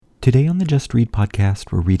Today on the Just Read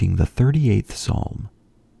podcast, we're reading the 38th Psalm.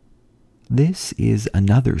 This is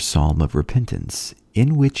another psalm of repentance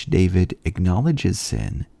in which David acknowledges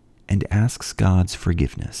sin and asks God's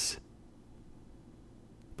forgiveness.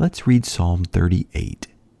 Let's read Psalm 38.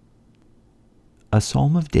 A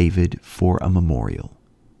psalm of David for a memorial.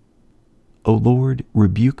 O Lord,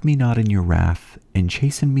 rebuke me not in your wrath, and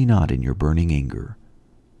chasten me not in your burning anger.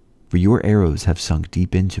 For your arrows have sunk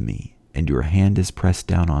deep into me, and your hand is pressed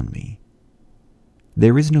down on me.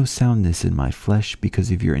 There is no soundness in my flesh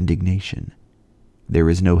because of your indignation. There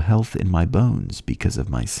is no health in my bones because of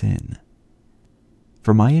my sin.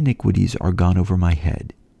 For my iniquities are gone over my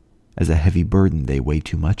head. As a heavy burden they weigh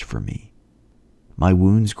too much for me. My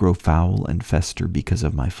wounds grow foul and fester because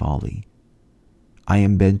of my folly. I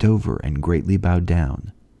am bent over and greatly bowed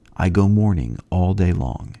down. I go mourning all day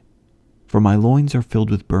long. For my loins are filled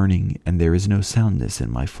with burning, and there is no soundness in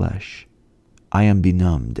my flesh. I am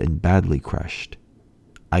benumbed and badly crushed.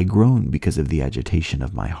 I groan because of the agitation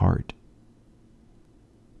of my heart.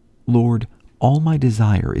 Lord, all my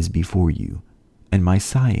desire is before you, and my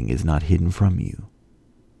sighing is not hidden from you.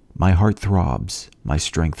 My heart throbs, my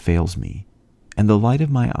strength fails me, and the light of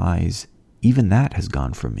my eyes, even that has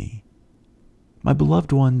gone from me. My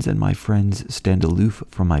beloved ones and my friends stand aloof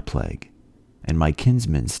from my plague, and my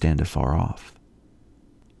kinsmen stand afar off.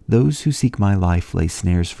 Those who seek my life lay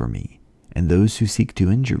snares for me, and those who seek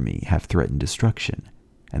to injure me have threatened destruction,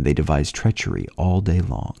 and they devise treachery all day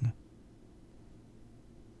long.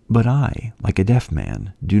 But I, like a deaf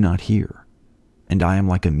man, do not hear, and I am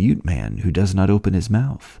like a mute man who does not open his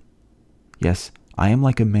mouth. Yes, I am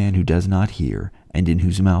like a man who does not hear, and in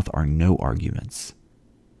whose mouth are no arguments.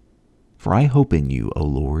 For I hope in you, O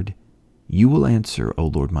Lord. You will answer, O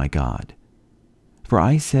Lord my God. For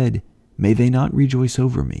I said, may they not rejoice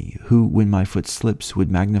over me, who, when my foot slips, would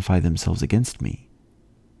magnify themselves against me.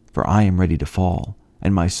 For I am ready to fall,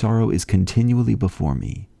 and my sorrow is continually before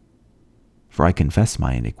me. For I confess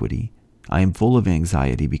my iniquity, I am full of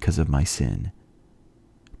anxiety because of my sin.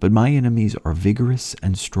 But my enemies are vigorous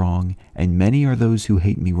and strong, and many are those who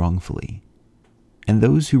hate me wrongfully. And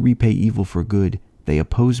those who repay evil for good, they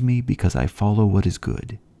oppose me because I follow what is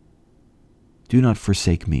good. Do not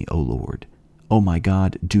forsake me, O Lord. O my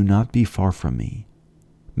God, do not be far from me.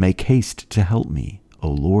 Make haste to help me, O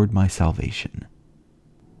Lord my salvation.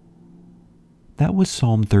 That was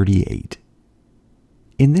Psalm 38.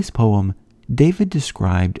 In this poem, David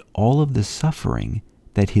described all of the suffering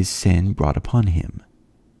that his sin brought upon him.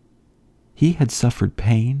 He had suffered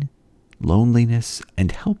pain, loneliness,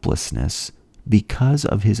 and helplessness because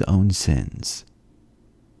of his own sins.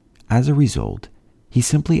 As a result, he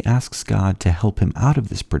simply asks God to help him out of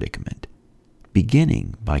this predicament,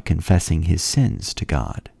 beginning by confessing his sins to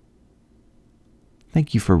God.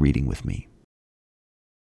 Thank you for reading with me.